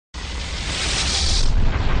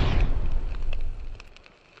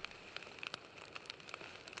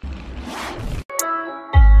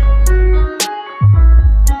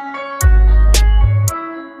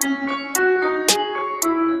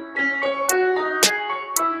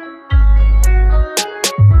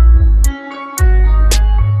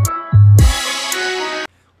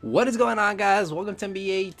What is going on, guys? Welcome to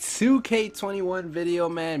NBA 2K21 video,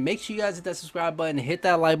 man. Make sure you guys hit that subscribe button, hit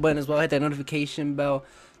that like button as well, hit that notification bell.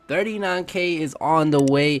 39K is on the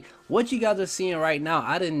way. What you guys are seeing right now,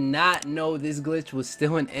 I did not know this glitch was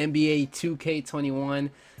still in NBA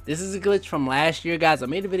 2K21. This is a glitch from last year, guys. I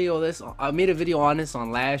made a video on this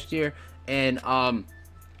on last year, and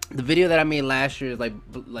the video that I made last year is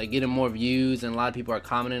like getting more views, and a lot of people are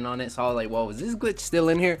commenting on it. So I was like, well, is this glitch still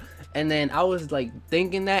in here? And then I was like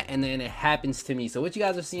thinking that, and then it happens to me. So what you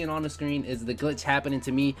guys are seeing on the screen is the glitch happening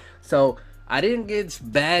to me. So I didn't get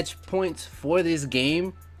badge points for this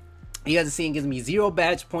game. You guys are seeing it gives me 0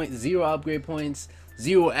 badge points, 0 upgrade points,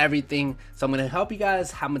 0 everything. So I'm gonna help you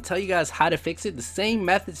guys. I'm gonna tell you guys how to fix it. The same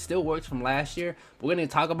method still works from last year. But we're gonna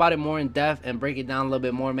talk about it more in depth and break it down a little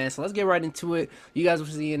bit more, man. So let's get right into it. You guys were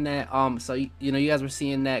seeing that you guys were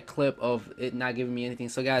seeing that clip of it not giving me anything.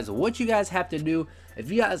 So guys, what you guys have to do, if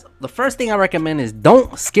you guys, the first thing I recommend is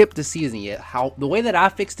don't skip the season yet. The way that I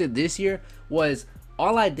fixed it this year was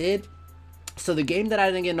all I did. So the game that I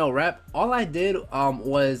didn't get no rep, all I did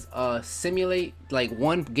was simulate like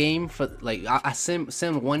one game for like I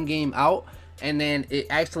simmed one game out, and then it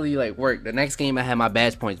actually like worked. The next game I had my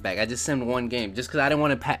badge points back. I just simmed one game just because I didn't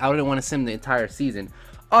want to sim the entire season.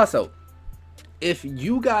 Also, if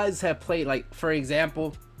you guys have played, like for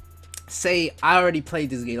example, say I already played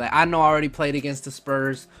this game, like I know I already played against the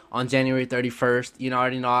Spurs on January 31st, you know, I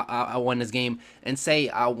already know I won this game, and say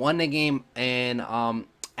I won the game, and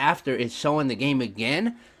after it's showing the game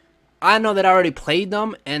again, I know that I already played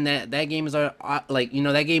them, and that game is like, you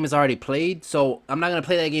know, that game is already played. So I'm not gonna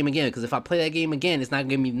play that game again, because if I play that game again, it's not gonna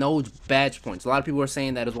give me no badge points. A lot of people are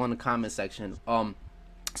saying that as well in the comment section.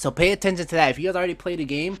 So pay attention to that. If you guys already played a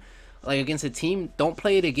game like against a team, don't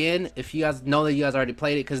play it again if you guys know that you guys already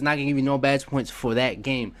played it, because it's not gonna give you no badge points for that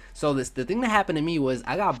game. So the thing that happened to me was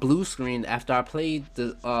I got blue screened after I played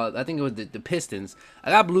the I think it was the Pistons. I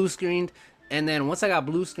got blue screened. And then once I got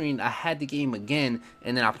blue screened, I had the game again,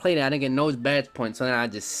 and then I played it. I didn't get no badge points, so then I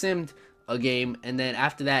just simmed a game, and then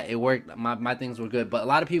after that it worked. My things were good. But a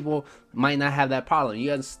lot of people might not have that problem. You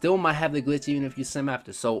guys still might have the glitch even if you sim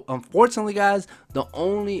after. So unfortunately, guys, the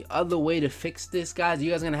only other way to fix this, guys,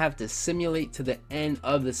 you guys are gonna have to simulate to the end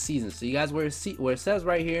of the season. So you guys, where it says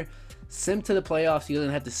right here, sim to the playoffs, you're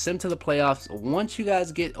gonna have to sim to the playoffs. Once you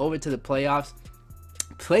guys get over to the playoffs,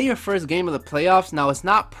 play your first game of the playoffs. Now, it's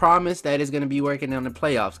not promised that it's going to be working on the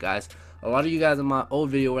playoffs, guys. A lot of you guys in my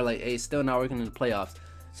old video were like, hey, it's still not working in the playoffs.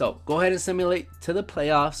 So go ahead and simulate to the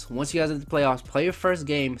playoffs. Once you guys are at the playoffs, play your first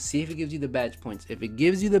game, see if it gives you the badge points. If it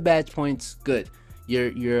gives you the badge points, good.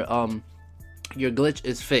 Your glitch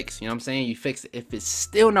is fixed. You know what I'm saying? You fix it. If it's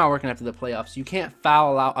still not working after the playoffs, you can't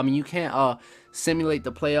foul out. I mean, you can't simulate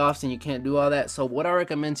the playoffs, and you can't do all that. So what I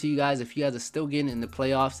recommend to you guys, if you guys are still getting in the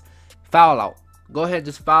playoffs, foul out. Go ahead,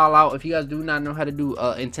 just foul out. If you guys do not know how to do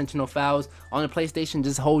intentional fouls on the PlayStation,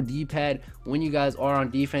 just hold D-pad when you guys are on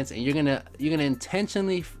defense, and you're gonna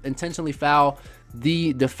intentionally foul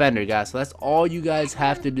the defender, guys. So that's all you guys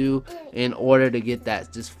have to do in order to get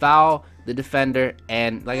that. Just foul the defender,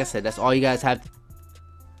 and like I said, that's all you guys have to.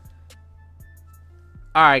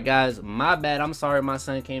 All right, guys, my bad. I'm sorry, my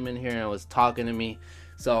son came in here and was talking to me.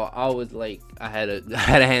 So I was like, I had to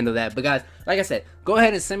handle that. But guys, like I said, go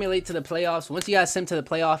ahead and simulate to the playoffs. Once you guys sim to the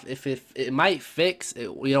playoff, if it might fix it,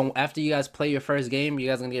 you know, after you guys play your first game, you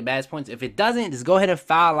guys are gonna get badge points. If it doesn't, just go ahead and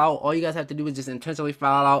foul out. All you guys have to do is just intentionally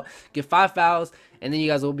foul out, get 5 fouls, and then you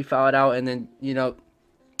guys will be fouled out, and then, you know,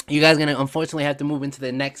 you guys gonna unfortunately have to move into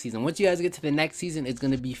the next season. Once you guys get to the next season, it's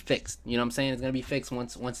gonna be fixed. You know what I'm saying? It's gonna be fixed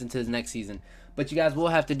once into the next season. But you guys will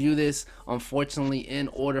have to do this, unfortunately, in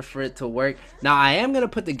order for it to work. Now, I am gonna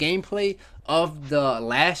put the gameplay of the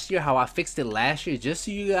last year, how I fixed it last year, just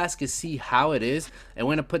so you guys can see how it is. And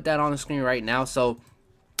we're gonna put that on the screen right now. So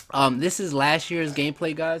this is last year's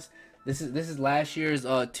gameplay, guys. This is last year's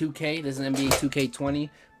 2K. This is NBA 2K20,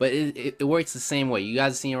 but it works the same way. You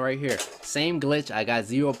guys are seeing it right here. Same glitch. I got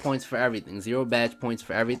 0 points for everything, 0 badge points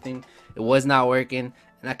for everything. It was not working,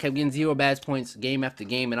 and I kept getting 0 badge points game after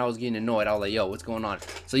game, and I was getting annoyed. I was like, yo, what's going on?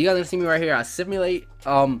 So you guys are see me right here. I simulate.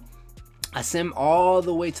 I sim all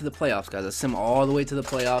the way to the playoffs, guys. I sim all the way to the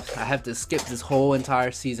playoffs. I have to skip this whole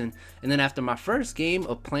entire season, and then after my first game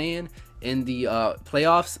of playing in the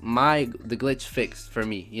playoffs, the glitch fixed for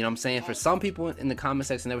me. You know what I'm saying? For some people in the comment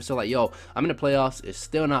section, they were still like, yo, I'm in the playoffs, it's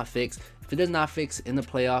still not fixed. If it does not fix in the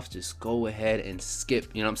playoffs, just go ahead and skip.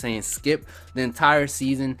 You know what I'm saying? Skip the entire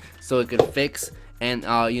season so it could fix. And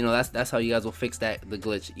you know, that's how you guys will fix the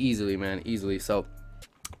glitch easily, man, easily. So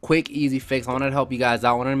quick, easy fix. I wanted to help you guys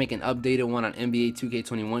out. I wanted to make an updated one on NBA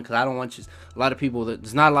 2K21 because I don't want just a lot of people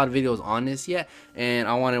there's not a lot of videos on this yet, and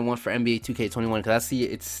I wanted one for NBA 2K21 because I see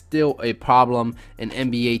it's still a problem in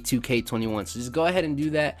NBA 2K21. So just go ahead and do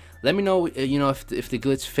that. Let me know, you know, if the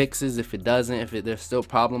glitch fixes, if it doesn't, if there's still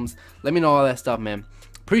problems. Let me know all that stuff, man.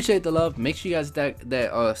 Appreciate the love. Make sure you guys hit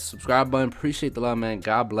that subscribe button. Appreciate the love, man.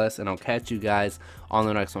 God bless, and I'll catch you guys on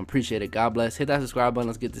the next one. Appreciate it. God bless. Hit that subscribe button.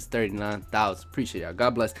 Let's get this 39,000. Appreciate y'all.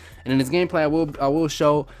 God bless. And in this gameplay, I will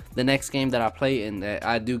show the next game that I play, and that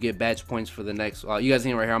I do get badge points for the next. You guys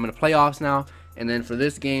see right here. I'm in the playoffs now, and then for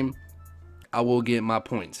this game, I will get my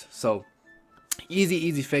points. So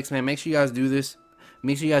easy fix, man. Make sure you guys do this.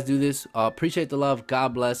 Appreciate the love.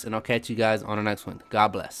 God bless, and I'll catch you guys on the next one. God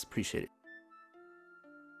bless. Appreciate it.